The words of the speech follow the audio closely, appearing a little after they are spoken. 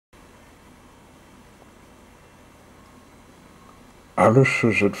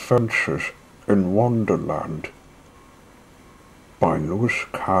Alice's Adventures in Wonderland by Lewis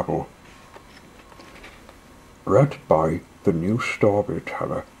Carroll. Read by the New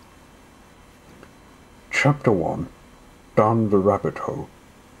Storyteller. Chapter 1. Down the Rabbit Hole.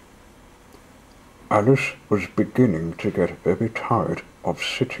 Alice was beginning to get very tired of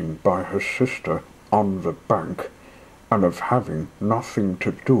sitting by her sister on the bank and of having nothing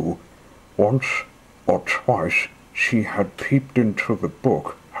to do. Once or twice she had peeped into the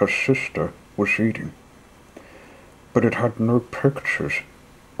book her sister was reading, but it had no pictures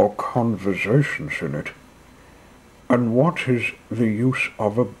or conversations in it. And what is the use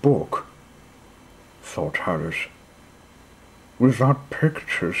of a book, thought Alice, without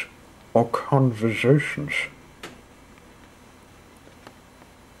pictures or conversations?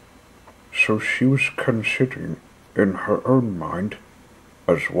 So she was considering in her own mind,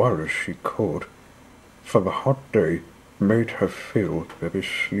 as well as she could, for the hot day made her feel very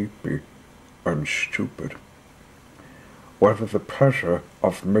sleepy and stupid, whether the pleasure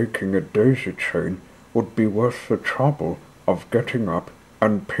of making a daisy chain would be worth the trouble of getting up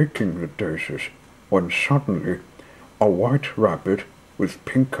and picking the daisies, when suddenly a white rabbit with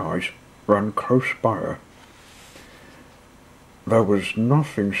pink eyes ran close by her. There was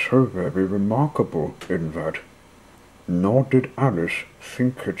nothing so very remarkable in that, nor did Alice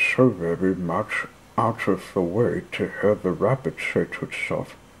think it so very much out of the way to hear the rabbit say to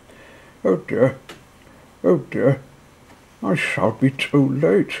itself, oh dear, I shall be too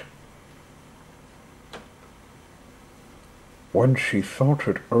late." When she thought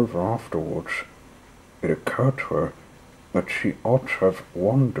it over afterwards, it occurred to her that she ought to have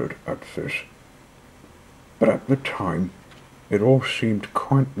wondered at this, but at the time it all seemed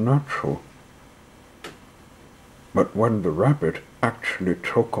quite natural. But when the rabbit actually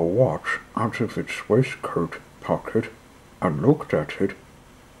took a watch out of its waistcoat pocket and looked at it,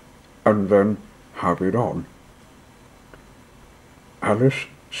 and then hurried on, Alice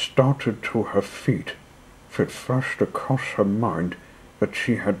started to her feet, for it flashed across her mind that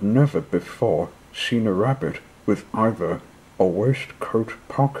she had never before seen a rabbit with either a waistcoat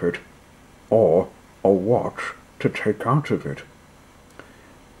pocket or a watch to take out of it.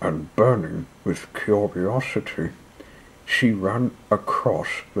 And burning with curiosity, she ran across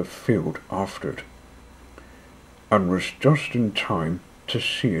the field after it, and was just in time to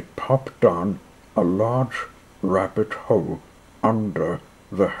see it pop down a large rabbit hole under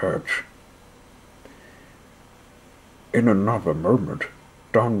the hedge. In another moment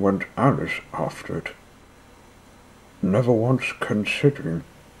down went Alice after it, never once considering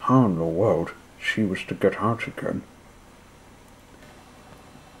how in the world she was to get out again.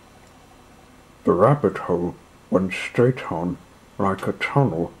 The rabbit hole went straight on like a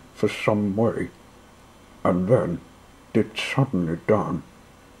tunnel for some way, and then dipped suddenly down,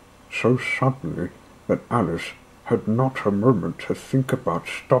 so suddenly that Alice had not a moment to think about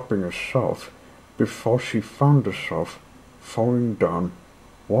stopping herself before she found herself falling down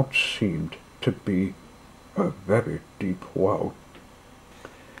what seemed to be a very deep well.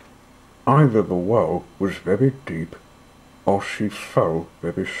 Either the well was very deep, or she fell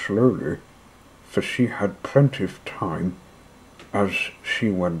very slowly, for she had plenty of time as she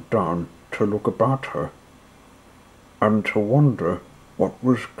went down to look about her, and to wonder what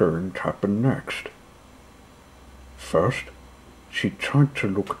was going to happen next. First, she tried to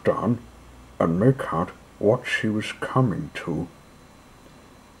look down and make out what she was coming to,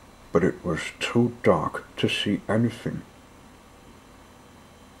 but it was too dark to see anything.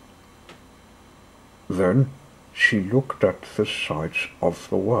 Then she looked at the sides of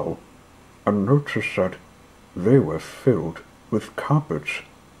the well, and noticed that they were filled with cupboards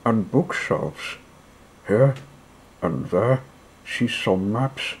and bookshelves. Here and there she saw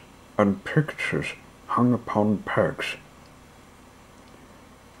maps and pictures hung upon pegs.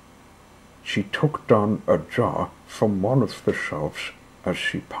 She took down a jar from one of the shelves as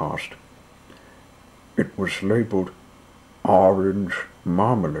she passed. It was labelled orange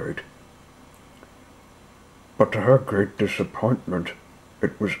marmalade, but to her great disappointment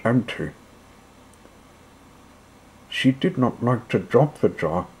it was empty. She did not like to drop the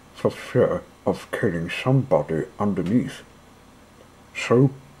jar for fear of killing somebody underneath,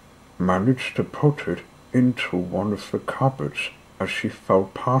 so managed to put it into one of the cupboards as she fell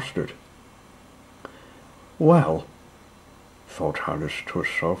past it. Well, thought Alice to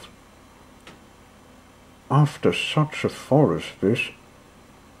herself, after such a fall as this,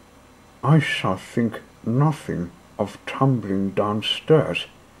 I shall think nothing of tumbling downstairs.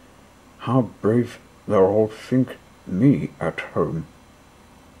 How brave they'll all think me at home.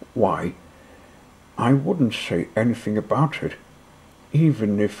 Why, I wouldn't say anything about it,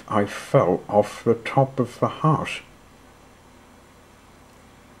 even if I fell off the top of the house.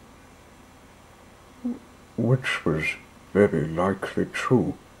 Which was very likely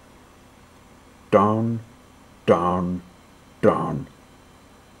true. Down, down, down.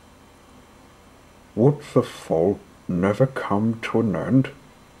 Would the fall never come to an end?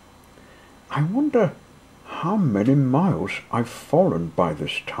 I wonder how many miles I've fallen by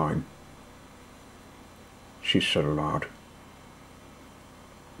this time, she said aloud.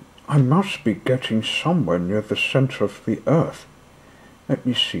 I must be getting somewhere near the centre of the earth. Let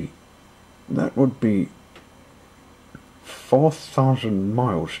me see. That would be 4,000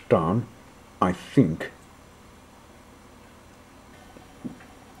 miles down, I think.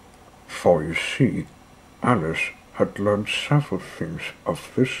 For you see, Alice had learned several things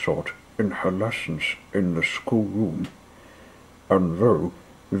of this sort in her lessons in the schoolroom, and though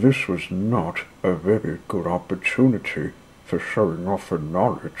this was not a very good opportunity for showing off her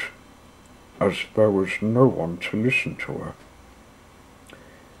knowledge, as there was no one to listen to her,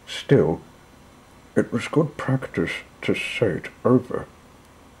 still, it was good practice to say it over.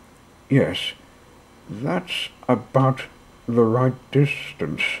 Yes, that's about the right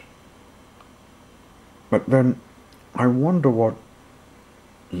distance. But then I wonder what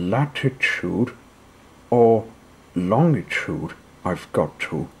latitude or longitude I've got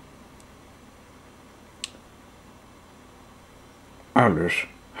to. Alice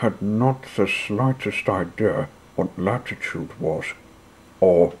had not the slightest idea what latitude was,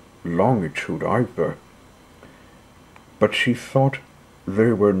 or longitude either, but she thought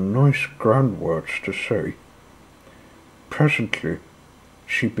they were nice grand words to say. Presently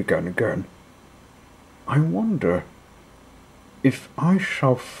she began again. I wonder if I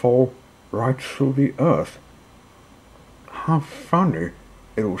shall fall right through the earth. How funny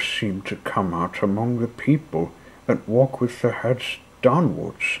it'll seem to come out among the people that walk with their heads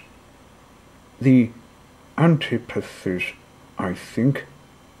downwards. The antipathies, I think.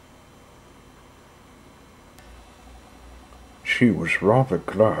 She was rather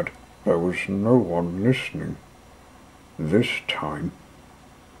glad there was no one listening this time,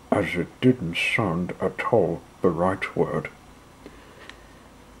 as it didn't sound at all the right word.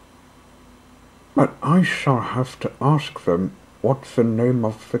 But I shall have to ask them what the name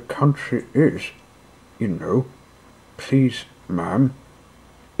of the country is, you know. Please, ma'am,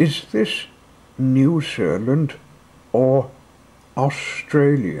 is this New Zealand or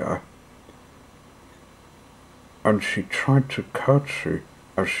Australia? And she tried to curtsy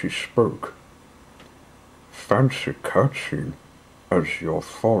as she spoke. Fancy curtsying as you're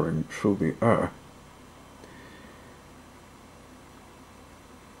falling through the air.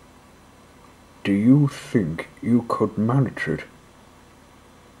 Do you think you could manage it?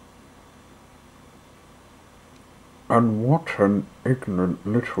 And what an ignorant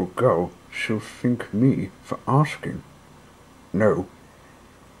little girl she'll think me for asking. No,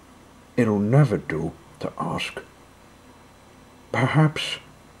 it'll never do to ask. Perhaps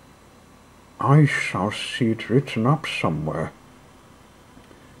I shall see it written up somewhere.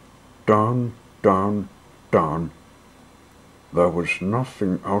 Down, down, down. There was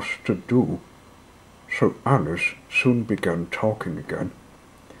nothing else to do, so Alice soon began talking again.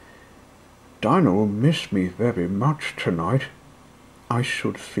 Dinah will miss me very much tonight, I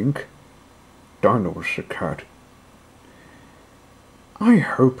should think. Dinah was the cat. I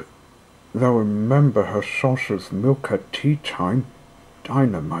hope they'll remember her sauce of milk at tea time,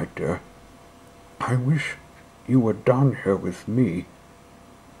 Dinah, my dear. I wish you were down here with me.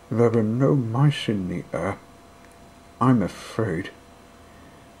 There are no mice in the air, I'm afraid.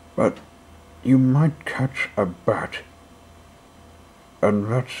 But you might catch a bat,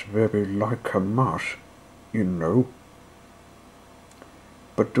 and that's very like a mouse, you know.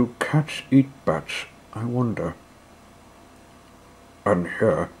 But do cats eat bats, I wonder? And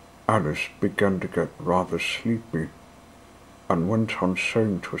here Alice began to get rather sleepy, and went on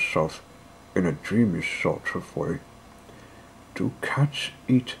saying to herself in a dreamy sort of way, do cats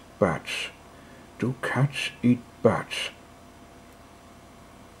eat bats? Do cats eat bats?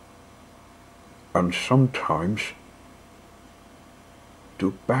 And sometimes,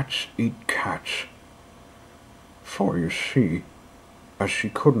 do bats eat cats? For you see, as she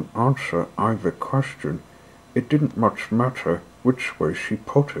couldn't answer either question, it didn't much matter which way she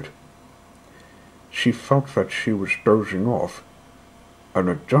put it. She felt that she was dozing off, and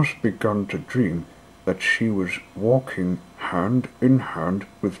had just begun to dream that she was walking hand in hand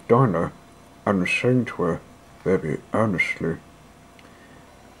with Dinah, and saying to her very earnestly,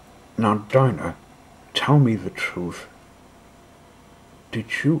 Now, Dinah, tell me the truth.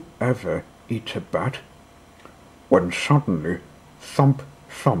 Did you ever eat a bat? When suddenly Thump,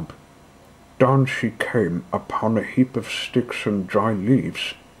 thump, down she came upon a heap of sticks and dry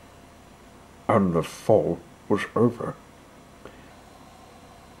leaves, and the fall was over.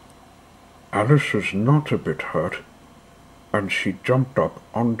 Alice was not a bit hurt, and she jumped up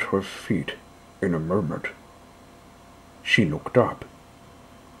onto her feet in a moment. She looked up,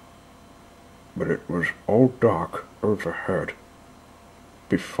 but it was all dark overhead.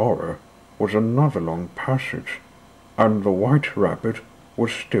 Before her was another long passage, and the White Rabbit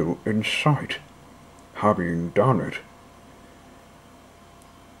was still in sight, hurrying down it.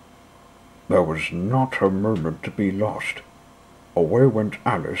 There was not a moment to be lost. Away went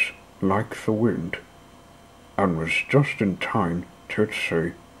Alice like the wind, and was just in time to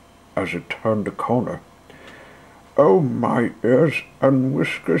say, as it turned a corner, "Oh, my ears and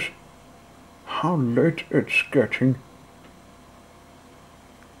whiskers, how late it's getting."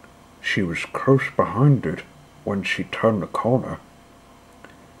 She was close behind it when she turned the corner,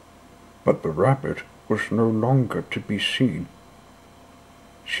 but the rabbit was no longer to be seen.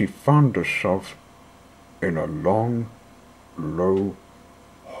 She found herself in a long, low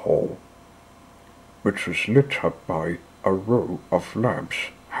hall, which was lit up by a row of lamps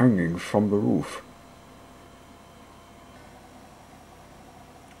hanging from the roof.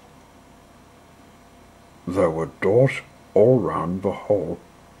 There were doors all round the hall,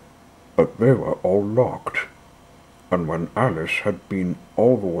 but they were all locked, and when Alice had been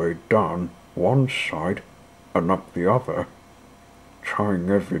all the way down one side and up the other, trying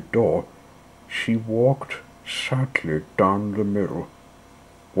every door, she walked sadly down the middle,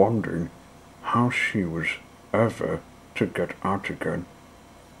 wondering how she was ever to get out again.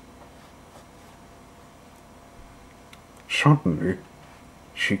 Suddenly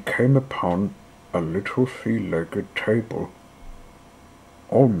she came upon a little three-legged table,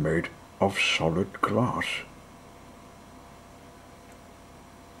 all made of solid glass.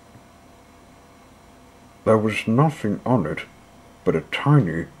 There was nothing on it but a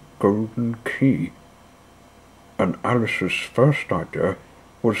tiny golden key, and Alice's first idea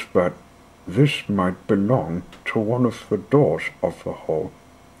was that this might belong to one of the doors of the hall.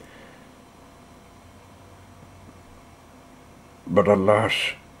 But alas,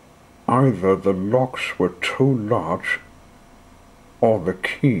 either the locks were too large, or the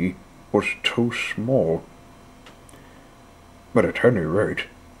key was too small. But at any rate,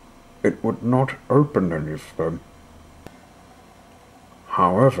 it would not open any of them.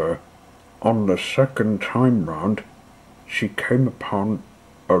 However, on the second time round, she came upon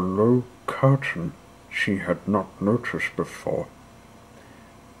a low curtain she had not noticed before,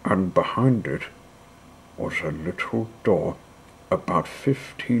 and behind it was a little door about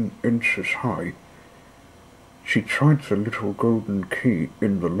 15 inches high. She tried the little golden key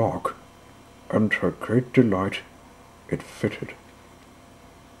in the lock, and to her great delight it fitted.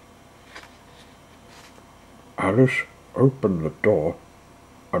 Alice opened the door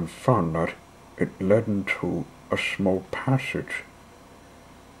and found that it led into a small passage,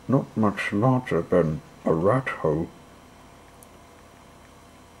 not much larger than a rat hole.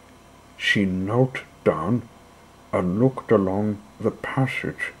 She knelt down and looked along the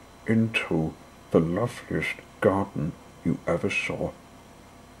passage into the loveliest garden you ever saw.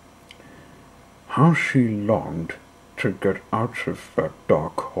 How she longed to get out of that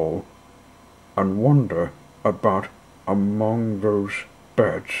dark hole and wander about among those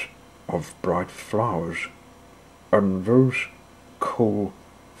beds of bright flowers and those cool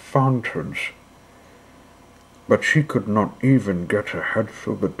fountains. But she could not even get her head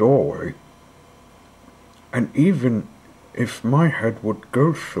through the doorway. And even if my head would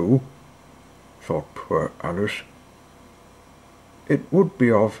go through, thought poor Alice, it would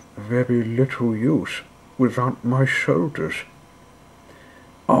be of very little use without my shoulders.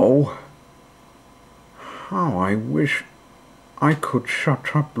 Oh, how I wish I could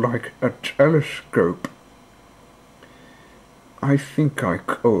shut up like a telescope. I think I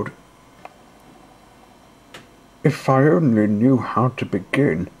could, if I only knew how to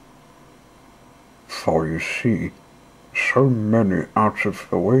begin. For you see, so many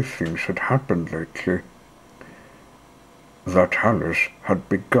out-of-the-way things had happened lately that Alice had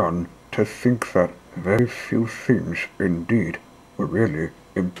begun to think that very few things indeed were really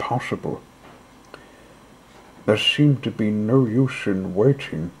impossible. There seemed to be no use in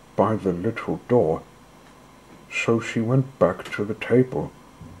waiting by the little door, so she went back to the table,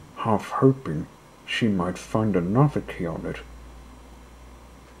 half hoping she might find another key on it.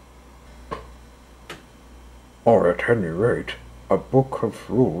 Or at any rate, a book of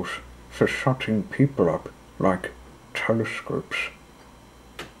rules for shutting people up like telescopes.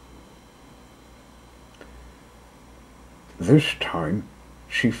 This time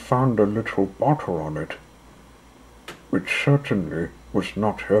she found a little bottle on it, which certainly was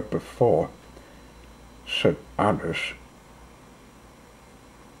not here before, said Alice,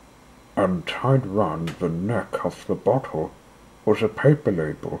 and tied round the neck of the bottle was a paper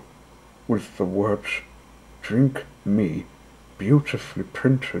label with the words "Drink Me" beautifully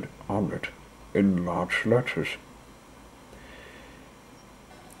printed on it in large letters.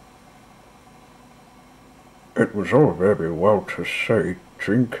 It was all very well to say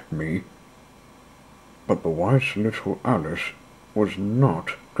 "Drink me," but the wise little Alice was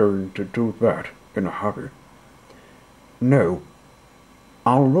not going to do that in a hurry. "No,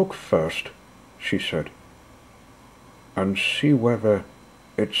 I'll look first," she said, "and see whether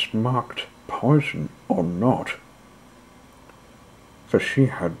it's marked poison or not." For she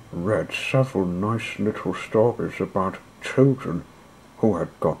had read several nice little stories about children who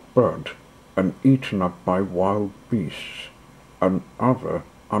had got burnt and eaten up by wild beasts and other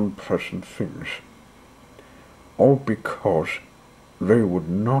unpleasant things, all because they would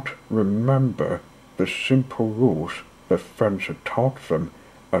not remember the simple rules their friends had taught them,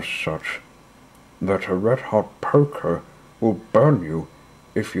 as such, that a red-hot poker will burn you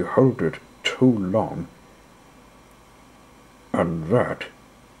if you hold it too long, and that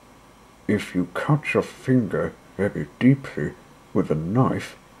if you cut your finger very deeply with a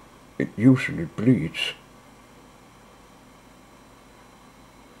knife, it usually bleeds.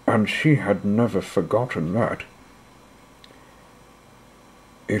 And she had never forgotten that.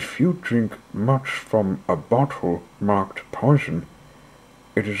 If you drink much from a bottle marked poison,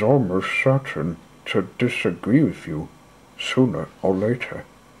 it is almost certain to disagree with you sooner or later.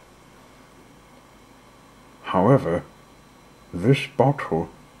 However, this bottle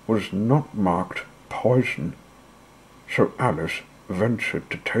was not marked poison, so Alice ventured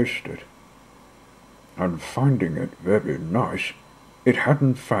to taste it, and finding it very nice, it had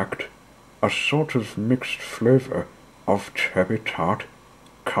in fact a sort of mixed flavour of cherry tart,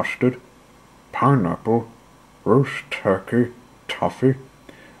 custard, pineapple, roast turkey, toffee,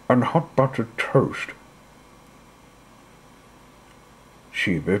 and hot buttered toast.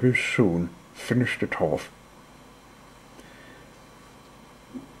 She very soon finished it off.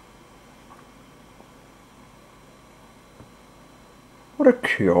 "What a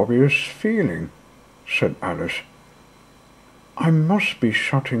curious feeling," said Alice. "I must be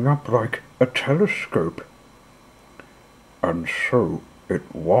shutting up like a telescope." And so it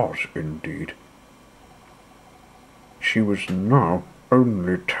was indeed. She was now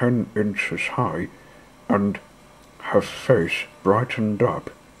only 10 inches high, and her face brightened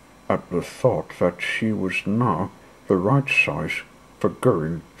up at the thought that she was now the right size for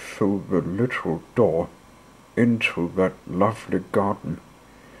going through the little door into that lovely garden.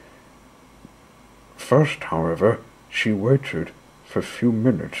 First, however, she waited for a few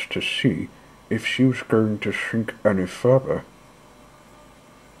minutes to see if she was going to shrink any further.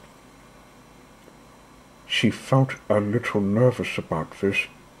 She felt a little nervous about this,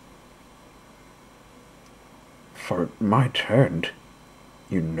 for it might end,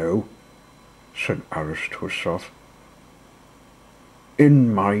 you know, said Alice to herself,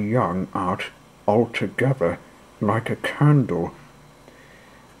 in my young art altogether like a candle.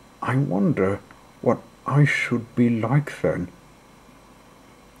 I wonder what I should be like then.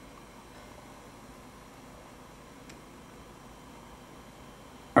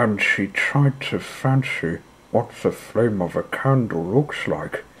 And she tried to fancy what the flame of a candle looks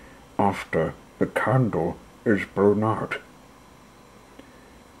like after the candle is blown out,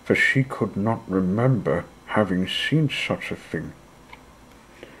 for she could not remember having seen such a thing.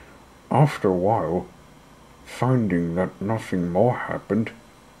 After a while, finding that nothing more happened,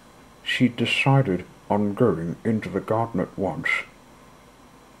 she decided on going into the garden at once.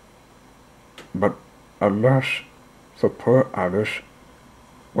 But alas for poor Alice,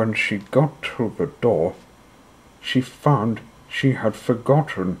 when she got to the door, she found she had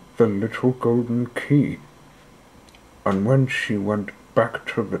forgotten the little golden key, and when she went back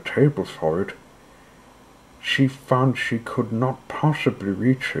to the table for it, she found she could not possibly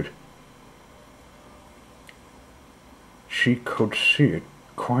reach it. She could see it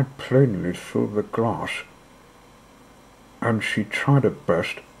quite plainly through the glass, and she tried her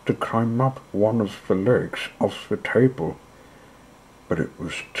best to climb up one of the legs of the table, but it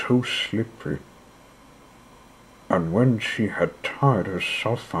was too slippery, and when she had tired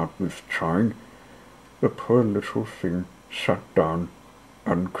herself out with trying, the poor little thing sat down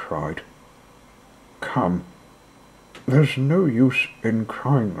and cried. "Come, there's no use in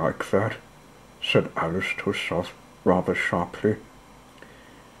crying like that," said Alice to herself rather sharply.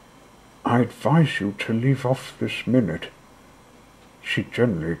 "I advise you to leave off this minute, she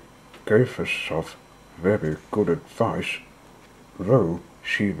generally gave herself very good advice, though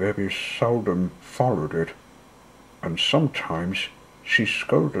she very seldom followed it, and sometimes she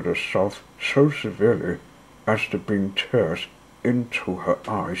scolded herself so severely as to bring tears into her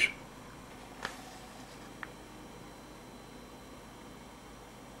eyes.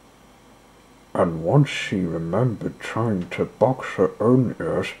 And once she remembered trying to box her own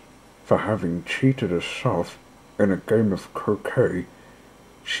ears for having cheated herself in a game of croquet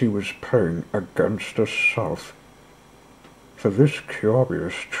she was playing against herself. For this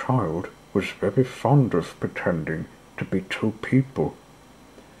curious child was very fond of pretending to be two people.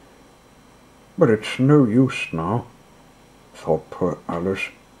 But it's no use now, thought poor Alice,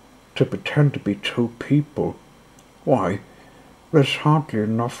 to pretend to be two people. Why, there's hardly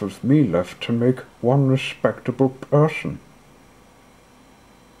enough of me left to make one respectable person.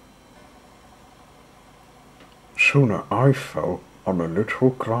 Soon her eye fell on a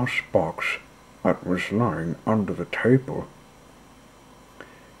little glass box that was lying under the table.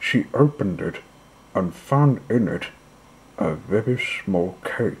 She opened it and found in it a very small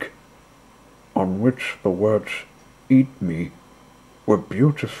cake, on which the words "Eat me" were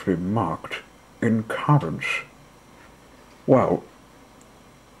beautifully marked in currants. "Well,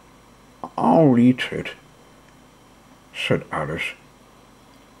 I'll eat it," said Alice,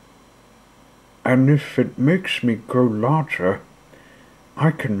 "and if it makes me grow larger,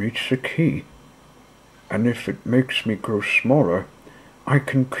 I can reach the key, and if it makes me grow smaller, I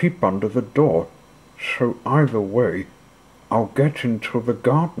can creep under the door, so either way I'll get into the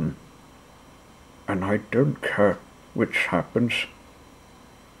garden, and I don't care which happens."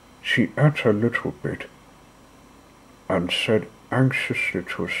 She ate a little bit, and said anxiously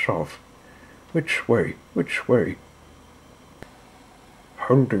to herself, "Which way, which way?"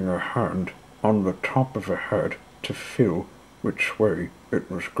 holding her hand on the top of her head to feel which way it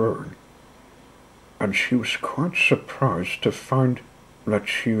was going, and she was quite surprised to find that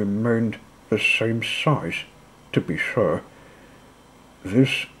she remained the same size. To be sure,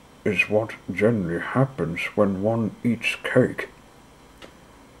 this is what generally happens when one eats cake.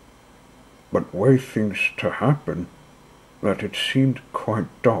 But way things to happen that it seemed quite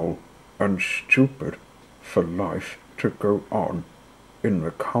dull and stupid for life to go on in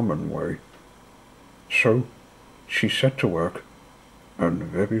the common way. So she set to work and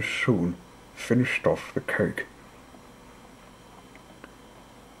very soon finished off the cake.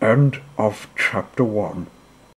 End of chapter 1.